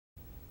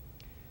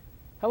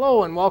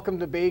Hello and welcome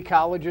to Bay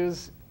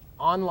College's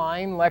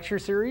online lecture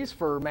series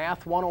for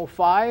Math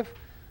 105.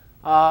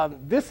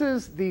 This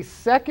is the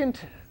second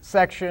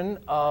section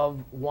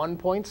of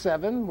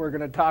 1.7. We're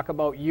going to talk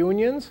about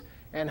unions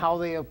and how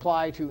they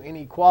apply to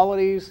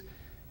inequalities.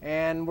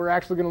 And we're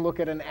actually going to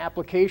look at an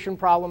application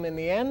problem in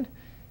the end.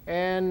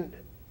 And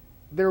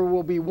there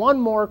will be one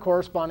more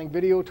corresponding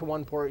video to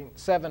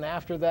 1.7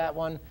 after that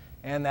one.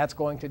 And that's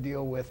going to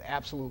deal with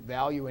absolute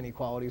value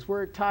inequalities,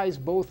 where it ties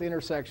both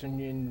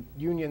intersection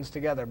unions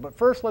together. But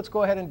first, let's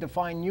go ahead and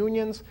define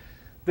unions.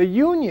 The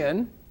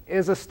union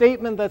is a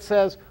statement that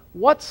says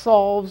what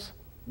solves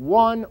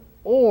one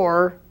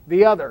or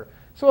the other.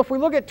 So if we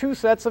look at two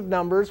sets of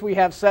numbers, we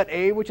have set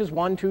A, which is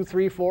 1, 2,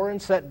 3, 4,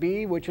 and set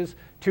B, which is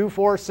 2,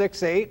 4,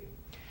 6, 8.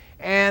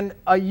 And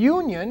a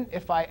union,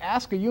 if I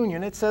ask a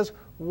union, it says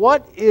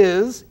what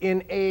is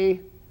in A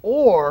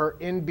or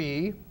in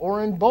B,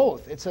 or in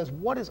both. It says,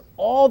 what is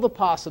all the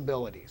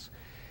possibilities?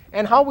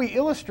 And how we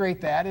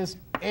illustrate that is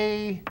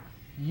A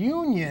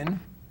union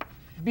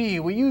B.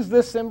 We use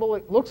this symbol.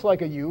 It looks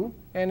like a U,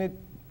 and it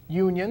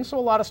union. So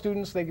a lot of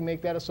students, they can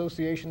make that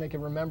association. They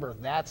can remember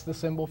that's the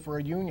symbol for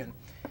a union.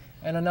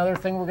 And another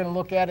thing we're going to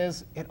look at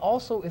is it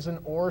also is an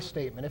or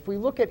statement. If we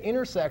look at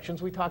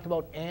intersections, we talked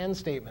about and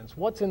statements.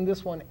 What's in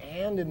this one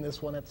and in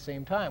this one at the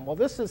same time? Well,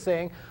 this is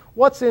saying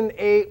what's in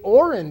A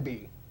or in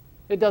B.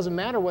 It doesn't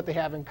matter what they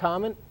have in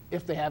common,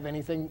 if they have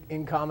anything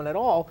in common at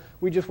all.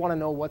 We just want to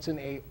know what's in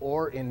A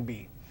or in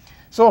B.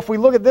 So if we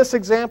look at this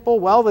example,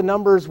 well, the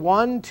numbers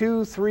 1,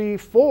 2, 3,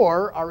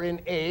 4 are in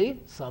A.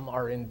 Some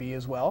are in B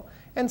as well.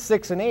 And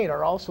 6 and 8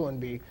 are also in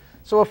B.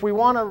 So if we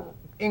want to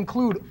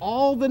include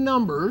all the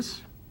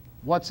numbers,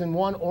 what's in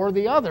one or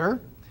the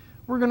other,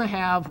 we're going to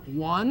have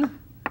 1,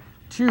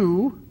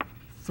 2,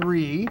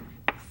 3,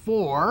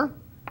 4,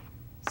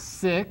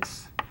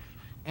 6,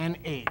 and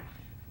 8.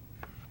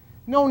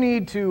 No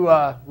need to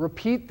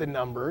repeat the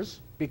numbers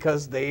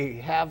because they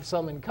have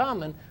some in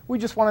common. We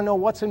just want to know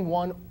what's in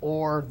one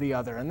or the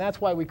other. And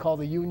that's why we call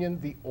the union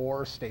the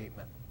or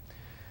statement.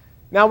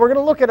 Now we're going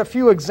to look at a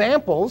few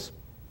examples.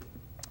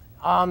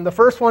 The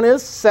first one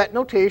is set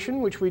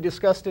notation, which we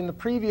discussed in the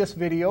previous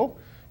video.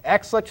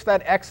 X such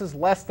that x is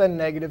less than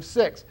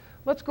 -6.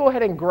 Let's go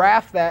ahead and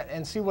graph that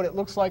and see what it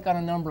looks like on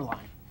a number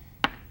line.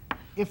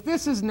 If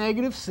this is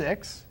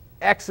 -6,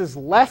 x is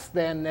less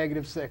than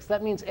 -6.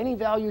 That means any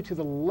value to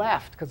the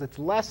left, because it's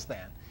less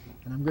than.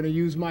 And I'm going to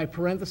use my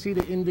parenthesis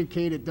to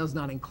indicate it does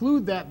not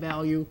include that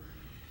value.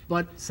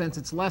 But since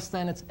it's less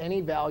than, it's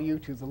any value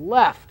to the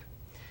left.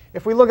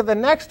 If we look at the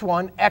next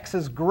one, x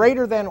is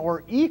greater than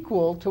or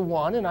equal to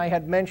 1. And I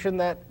had mentioned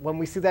that when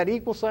we see that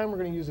equal sign, we're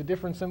going to use a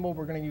different symbol.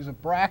 We're going to use a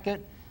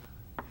bracket.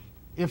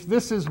 If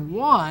this is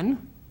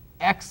 1,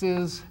 x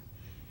is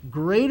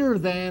greater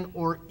than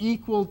or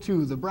equal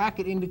to. The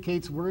bracket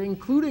indicates we're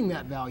including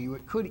that value.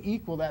 It could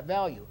equal that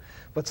value.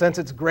 But since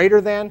it's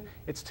greater than,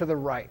 it's to the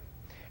right.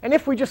 And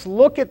if we just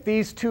look at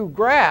these two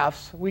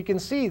graphs, we can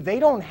see they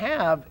don't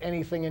have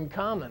anything in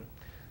common.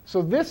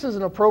 So this is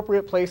an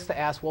appropriate place to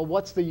ask, well,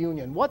 what's the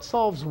union? What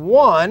solves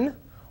one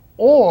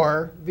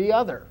or the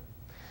other?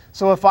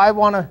 So if I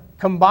want to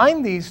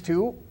combine these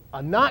two,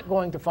 I'm not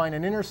going to find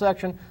an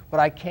intersection, but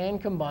I can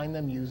combine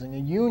them using a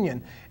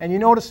union. And you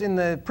notice in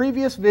the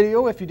previous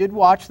video, if you did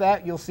watch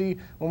that, you'll see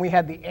when we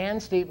had the and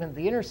statement,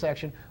 the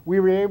intersection, we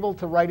were able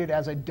to write it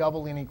as a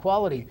double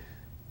inequality.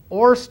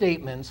 Or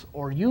statements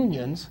or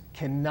unions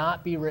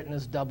cannot be written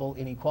as double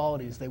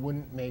inequalities. They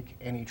wouldn't make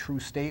any true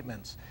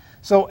statements.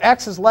 So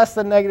x is less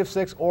than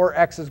 -6 or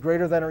x is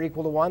greater than or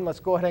equal to 1.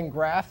 Let's go ahead and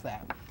graph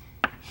that.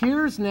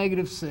 Here's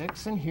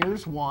 -6 and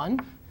here's 1.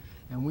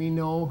 And we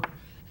know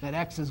that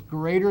x is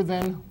greater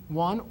than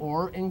 1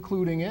 or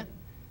including it,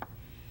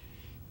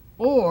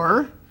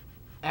 or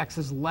x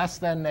is less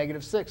than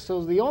 -6.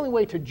 So the only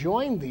way to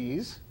join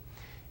these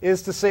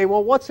is to say,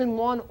 well, what's in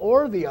one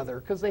or the other?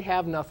 Because they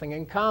have nothing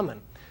in common.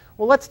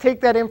 Well, let's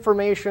take that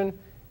information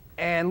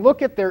and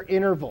look at their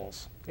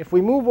intervals. If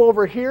we move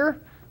over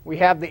here, we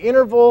have the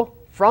interval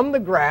from the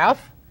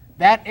graph.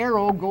 That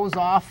arrow goes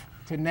off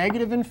to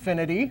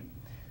 -infinity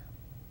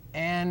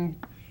and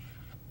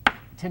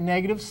to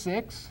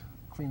 -6.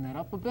 Clean that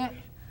up a bit.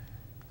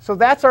 So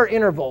that's our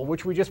interval,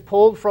 which we just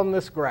pulled from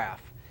this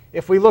graph.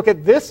 If we look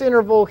at this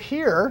interval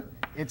here,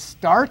 it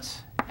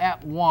starts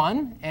at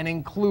 1 and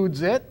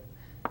includes it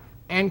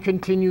and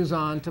continues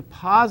on to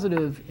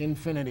positive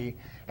infinity.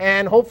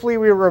 And hopefully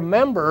we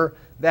remember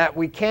that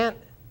we can't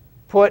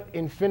put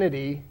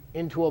infinity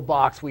into a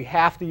box. We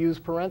have to use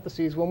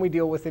parentheses when we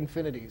deal with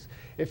infinities.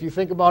 If you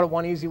think about it,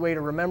 one easy way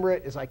to remember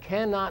it is I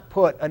cannot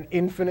put an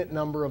infinite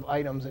number of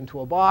items into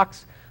a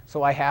box.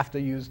 So I have to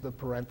use the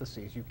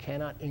parentheses. You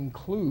cannot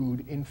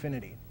include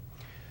infinity.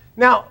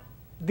 Now,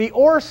 the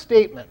or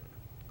statement,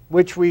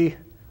 which we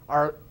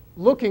are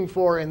looking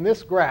for in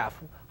this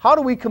graph, how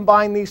do we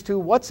combine these two?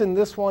 What's in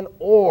this one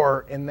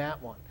or in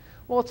that one?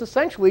 Well, it's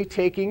essentially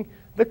taking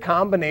the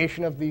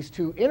combination of these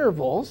two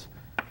intervals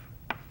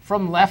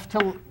from left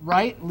to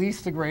right,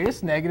 least to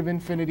greatest,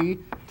 -infinity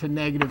to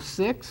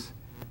 -6,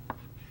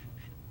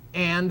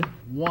 and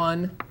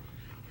 1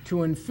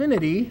 to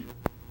infinity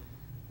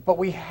but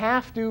we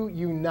have to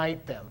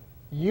unite them,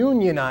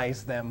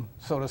 unionize them,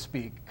 so to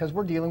speak, because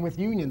we're dealing with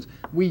unions.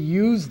 We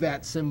use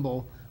that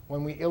symbol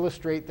when we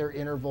illustrate their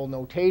interval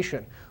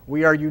notation.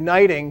 We are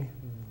uniting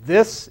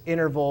this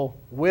interval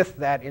with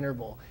that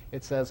interval.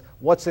 It says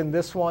what's in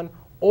this one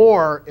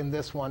or in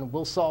this one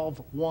will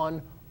solve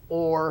one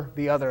or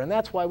the other, and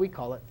that's why we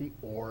call it the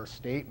or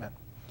statement.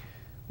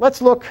 Let's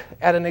look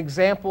at an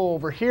example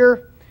over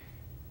here.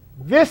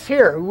 This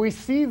here, we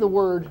see the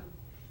word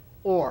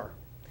or.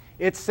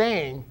 It's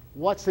saying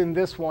what's in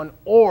this one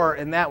or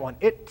in that one.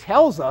 It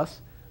tells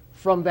us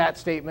from that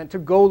statement to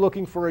go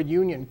looking for a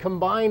union.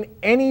 Combine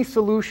any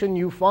solution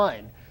you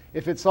find.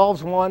 If it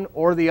solves one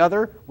or the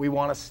other, we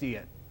want to see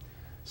it.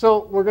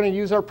 So we're going to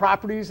use our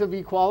properties of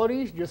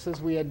equality, just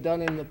as we had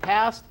done in the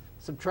past.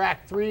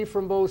 Subtract 3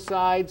 from both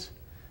sides.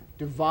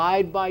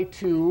 Divide by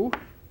 2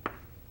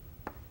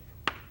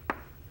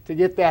 to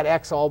get that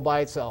x all by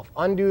itself.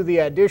 Undo the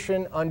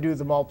addition, undo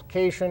the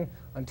multiplication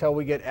until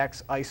we get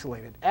x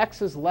isolated.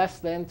 X is less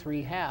than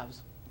 3/2.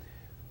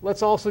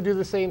 Let's also do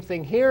the same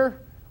thing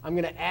here. I'm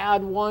going to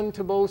add 1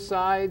 to both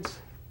sides.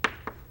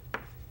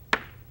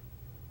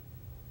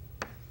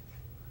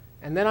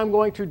 And then I'm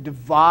going to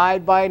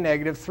divide by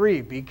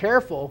 -3. Be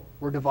careful.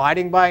 We're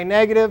dividing by a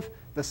negative.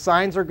 The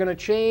signs are going to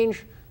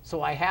change.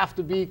 So I have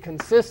to be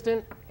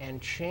consistent and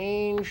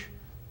change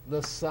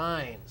the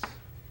signs.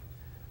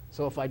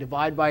 So if I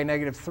divide by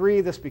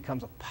 -3, this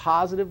becomes a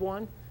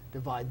 +1.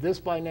 Divide this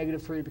by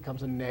 -3, it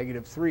becomes a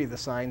 -3. The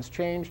sign's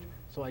changed,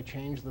 so I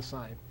change the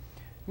sign.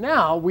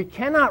 Now, we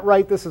cannot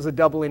write this as a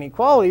double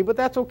inequality, but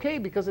that's OK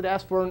because it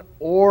asks for an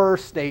or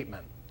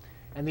statement.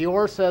 And the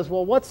or says,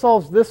 well, what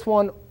solves this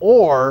one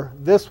or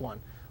this one?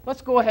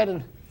 Let's go ahead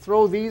and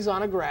throw these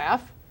on a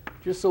graph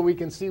just so we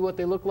can see what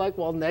they look like.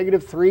 Well,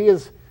 -3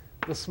 is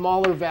the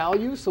smaller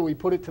value, so we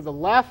put it to the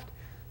left.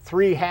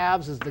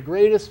 3/2 is the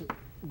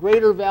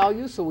greater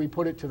value, so we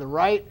put it to the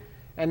right.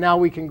 And now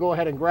we can go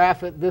ahead and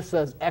graph it. This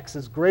says x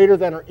is greater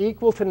than or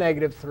equal to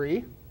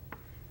 -3.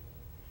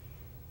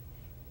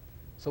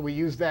 So we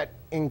use that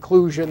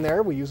inclusion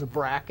there. We use a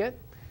bracket.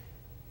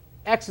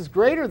 X is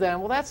greater than,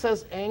 well, that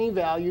says any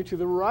value to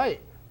the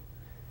right.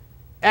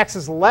 X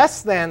is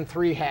less than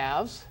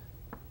 3/2.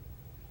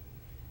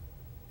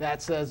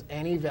 That says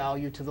any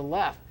value to the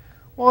left.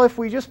 Well, if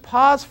we just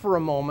pause for a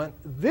moment,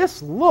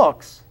 this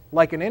looks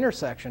like an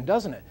intersection,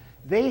 doesn't it?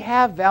 They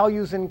have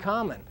values in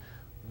common.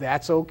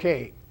 That's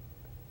OK.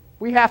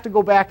 We have to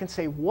go back and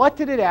say, what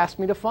did it ask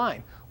me to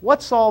find?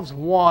 What solves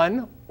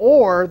one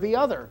or the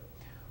other?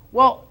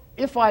 Well,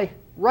 if I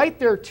write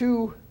their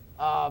two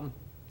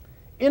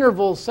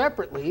intervals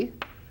separately,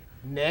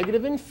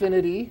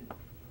 -∞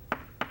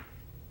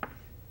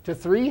 to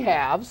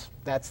 3/2,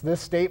 that's this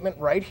statement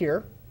right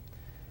here.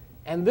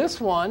 And this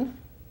one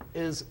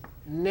is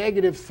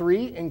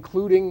 -3,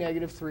 including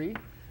 -3,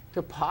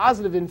 to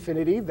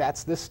 +∞,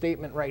 that's this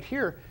statement right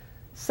here.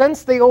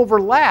 Since they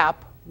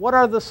overlap, what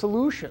are the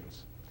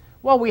solutions?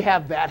 Well, we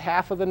have that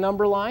half of the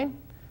number line,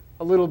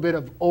 a little bit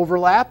of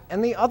overlap,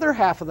 and the other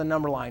half of the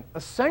number line.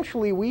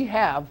 Essentially, we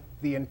have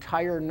the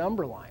entire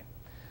number line.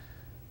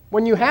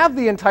 When you have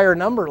the entire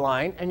number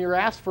line and you're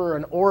asked for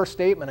an or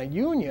statement, a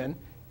union,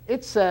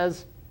 it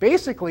says,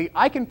 basically,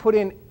 I can put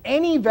in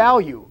any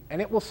value,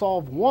 and it will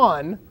solve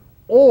one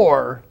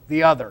or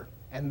the other.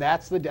 And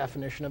that's the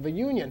definition of a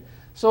union.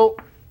 So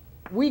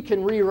we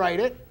can rewrite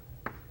it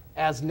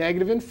as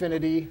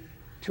 -∞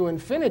 to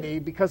infinity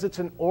because it's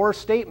an or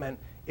statement.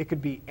 It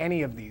could be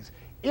any of these.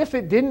 If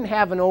it didn't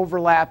have an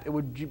overlap, it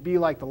would be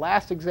like the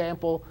last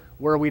example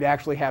where we'd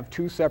actually have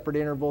two separate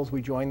intervals.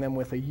 We join them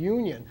with a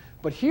union.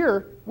 But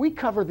here, we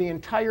cover the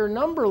entire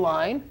number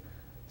line.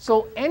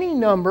 So any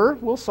number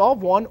will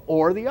solve one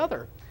or the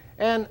other.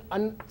 And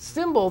a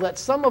symbol that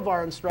some of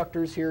our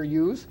instructors here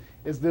use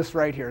is this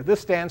right here. This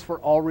stands for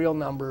all real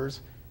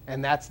numbers.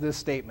 And that's this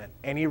statement,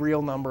 any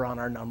real number on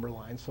our number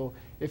line. So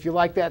if you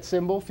like that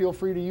symbol, feel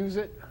free to use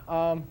it.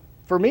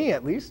 For me,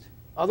 at least.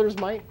 Others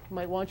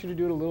might want you to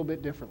do it a little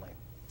bit differently.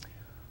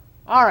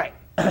 All right,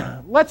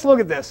 let's look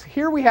at this.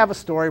 Here we have a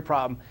story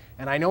problem.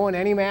 And I know in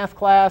any math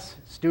class,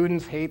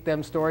 students hate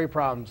them story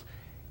problems.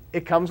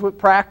 It comes with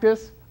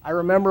practice. I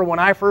remember when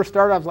I first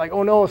started, I was like,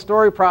 oh no, a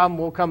story problem.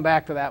 We'll come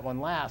back to that one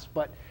last.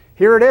 But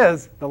here it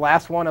is, the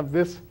last one of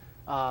this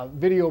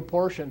video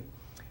portion.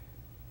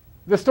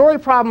 The story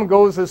problem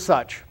goes as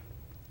such.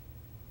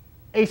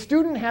 A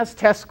student has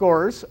test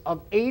scores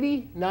of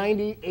 80,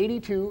 90,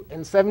 82,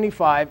 and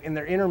 75 in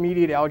their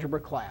intermediate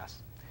algebra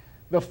class.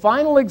 The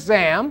final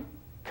exam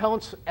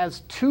counts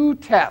as 2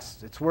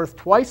 tests. It's worth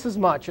twice as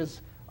much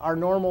as our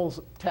normal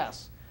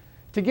tests.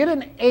 To get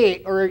an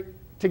A, or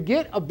to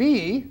get a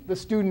B, the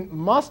student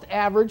must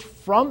average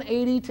from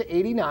 80 to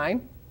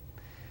 89.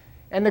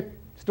 And the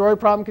story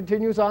problem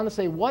continues on to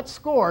say, what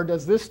score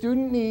does this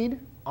student need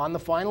on the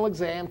final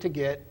exam to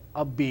get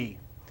a B?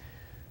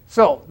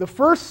 So the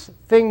first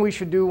thing we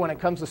should do when it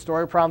comes to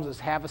story problems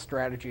is have a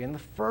strategy. And the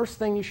first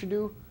thing you should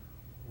do,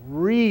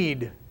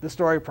 read the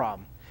story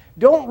problem.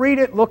 Don't read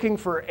it looking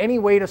for any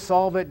way to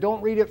solve it.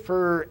 Don't read it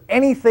for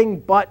anything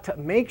but to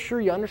make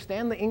sure you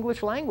understand the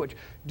English language.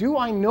 Do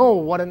I know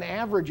what an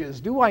average is?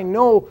 Do I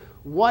know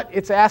what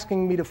it's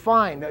asking me to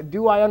find?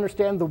 Do I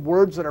understand the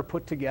words that are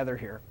put together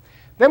here?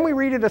 Then we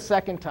read it a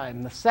second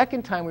time. The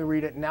second time we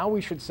read it, now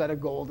we should set a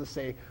goal to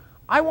say,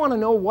 I want to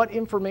know what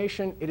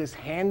information it is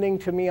handing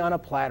to me on a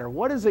platter.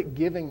 What is it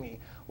giving me?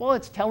 Well,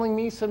 it's telling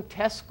me some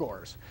test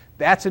scores.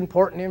 That's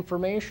important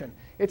information.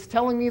 It's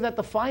telling me that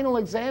the final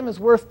exam is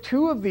worth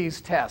 2 of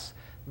these tests.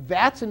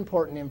 That's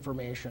important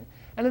information.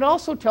 And it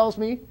also tells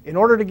me, in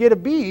order to get a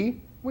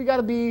B, we got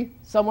to be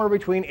somewhere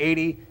between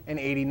 80 and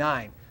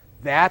 89.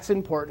 That's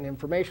important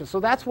information. So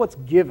that's what's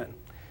given.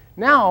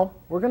 Now,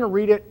 we're going to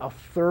read it a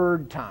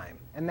third time.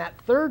 And that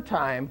third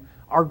time,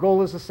 our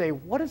goal is to say,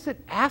 what is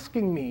it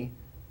asking me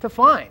to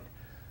find?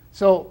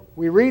 So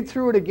we read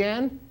through it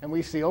again, and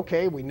we see,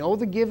 okay, we know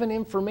the given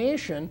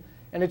information,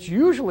 and it's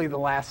usually the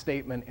last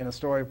statement in a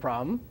story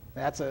problem.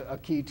 That's a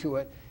key to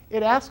it.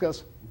 It asks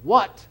us,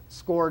 what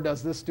score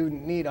does this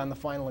student need on the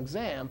final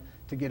exam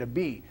to get a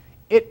B?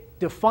 It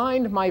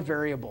defined my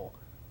variable,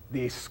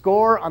 the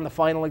score on the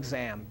final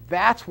exam.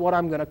 That's what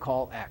I'm going to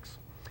call X.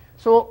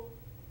 So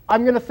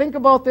I'm going to think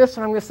about this,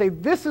 and I'm going to say,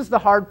 this is the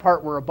hard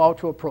part we're about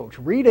to approach.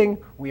 Reading,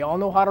 we all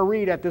know how to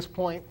read at this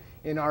point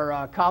in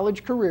our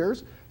college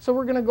careers. So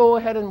we're going to go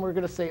ahead and we're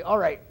going to say, all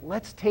right,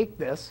 let's take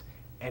this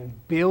and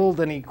build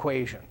an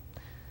equation.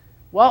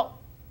 Well,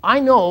 I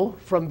know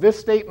from this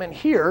statement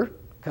here,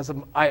 because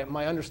of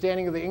my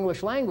understanding of the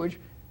English language,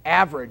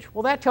 average.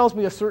 Well, that tells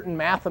me a certain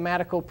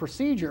mathematical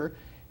procedure.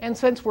 And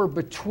since we're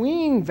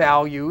between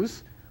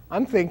values,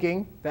 I'm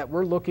thinking that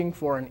we're looking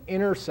for an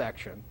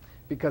intersection,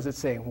 because it's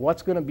saying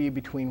what's going to be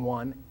between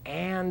one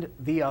and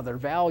the other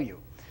value.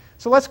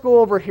 So let's go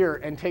over here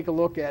and take a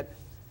look at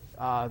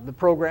the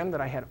program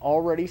that I had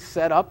already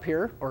set up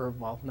here, or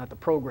well, not the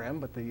program,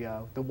 but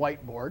the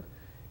whiteboard.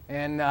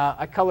 And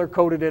I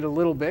color-coded it a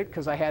little bit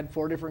because I had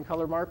 4 different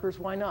color markers.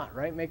 Why not,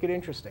 right? Make it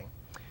interesting.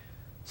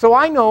 So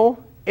I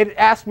know it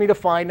asked me to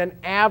find an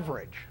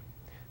average.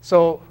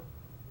 So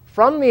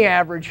from the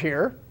average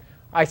here,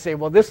 I say,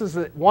 well, this is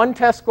one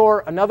test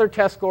score, another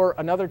test score,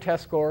 another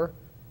test score,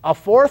 a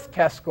 4th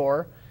test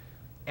score,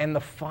 and the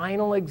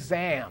final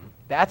exam.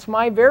 That's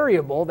my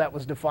variable that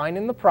was defined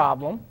in the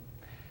problem.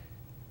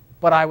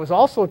 But I was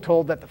also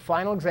told that the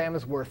final exam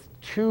is worth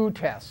 2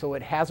 tests, so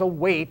it has a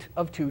weight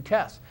of 2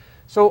 tests.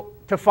 So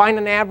to find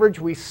an average,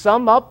 we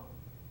sum up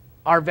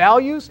our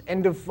values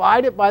and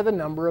divide it by the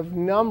number of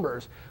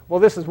numbers. Well,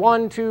 this is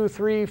 1, 2,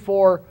 3,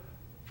 4,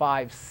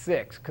 5,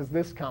 6, because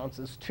this counts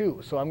as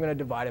 2. So I'm going to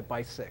divide it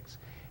by 6.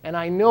 And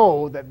I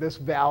know that this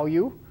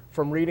value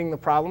from reading the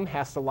problem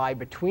has to lie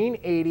between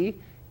 80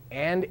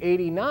 and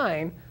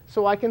 89,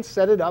 so I can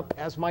set it up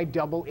as my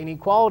double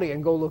inequality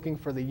and go looking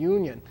for the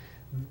union.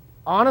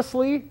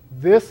 Honestly,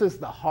 this is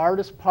the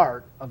hardest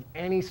part of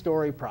any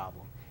story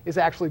problem, is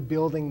actually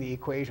building the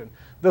equation.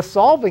 The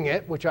solving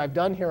it, which I've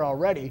done here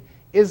already,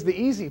 is the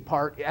easy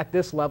part at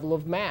this level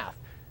of math.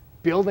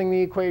 Building the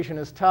equation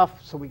is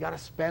tough, so we got to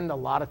spend a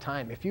lot of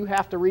time. If you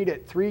have to read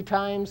it 3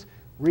 times,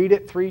 read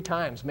it 3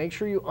 times. Make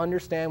sure you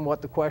understand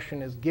what the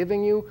question is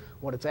giving you,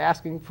 what it's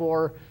asking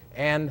for,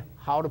 and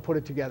how to put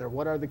it together.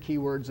 What are the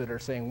keywords that are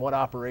saying what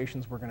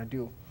operations we're going to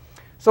do?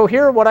 So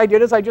here what I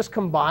did is I just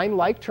combined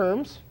like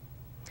terms,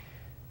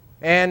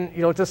 and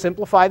to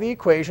simplify the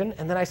equation.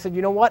 And then I said,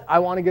 you know what? I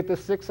want to get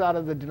this 6 out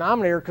of the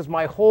denominator, because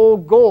my whole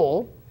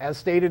goal, as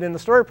stated in the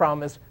story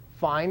problem, is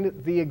find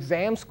the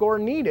exam score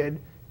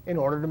needed in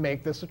order to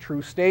make this a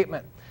true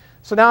statement.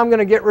 So now I'm going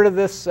to get rid of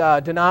this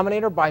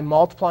denominator by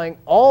multiplying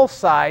all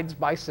sides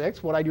by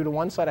 6. What I do to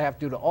one side, I have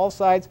to do to all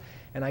sides.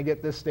 And I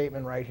get this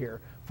statement right here.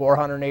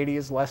 480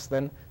 is less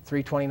than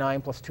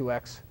 329 plus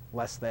 2x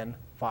less than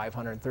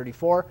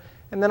 534.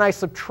 And then I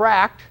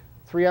subtract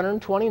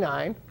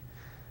 329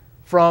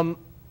 from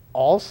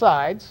all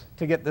sides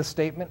to get this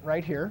statement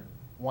right here.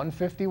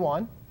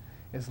 151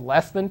 is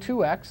less than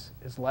 2x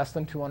is less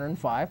than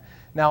 205.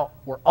 Now,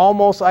 we're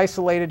almost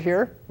isolated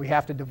here. We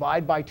have to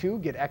divide by 2,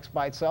 get x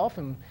by itself.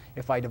 And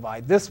if I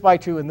divide this by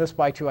 2 and this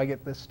by 2, I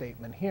get this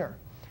statement here.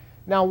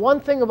 Now, one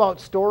thing about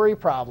story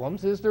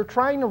problems is they're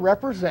trying to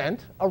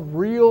represent a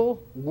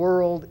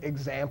real-world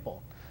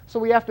example. So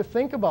we have to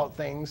think about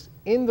things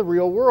in the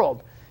real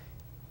world.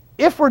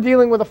 If we're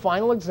dealing with a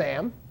final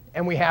exam,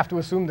 and we have to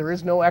assume there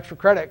is no extra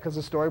credit because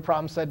the story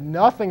problem said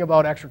nothing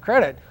about extra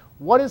credit,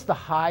 what is the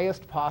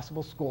highest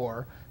possible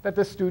score that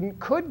the student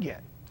could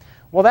get?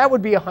 Well, that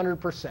would be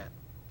 100%.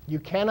 You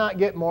cannot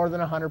get more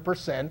than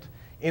 100%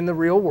 in the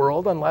real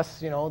world unless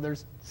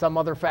there's some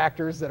other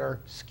factors that are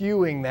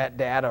skewing that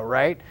data,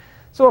 right?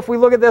 So if we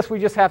look at this, we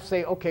just have to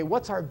say, okay,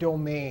 what's our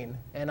domain?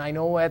 And I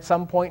know at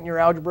some point in your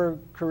algebra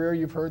career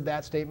you've heard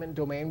that statement,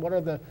 domain. What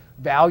are the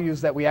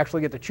values that we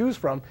actually get to choose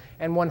from?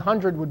 And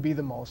 100 would be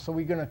the most. So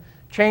we're going to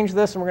change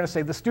this, and we're going to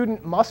say the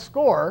student must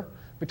score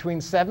between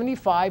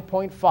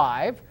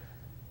 75.5,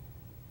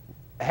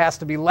 has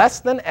to be less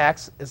than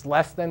x is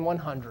less than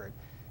 100.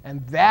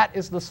 And that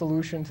is the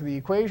solution to the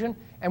equation.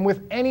 And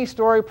with any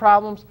story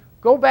problems,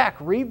 Go back,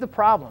 read the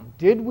problem.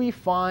 Did we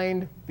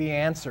find the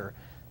answer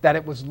that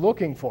it was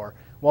looking for?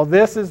 Well,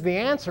 this is the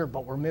answer,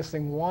 but we're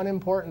missing one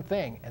important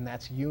thing, and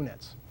that's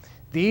units.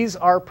 These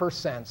are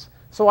percents.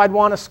 So I'd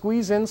want to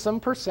squeeze in some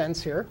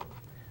percents here.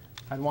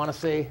 I'd want to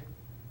say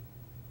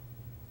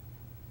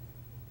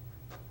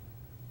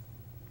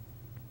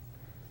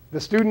the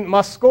student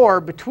must score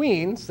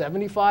between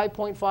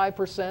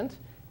 75.5%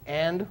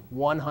 and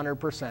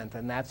 100%.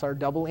 And that's our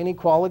double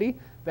inequality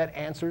that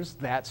answers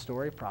that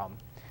story problem.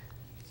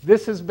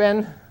 This has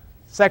been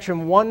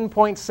section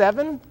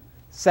 1.7,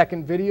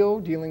 second video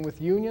dealing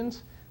with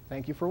unions.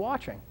 Thank you for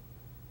watching.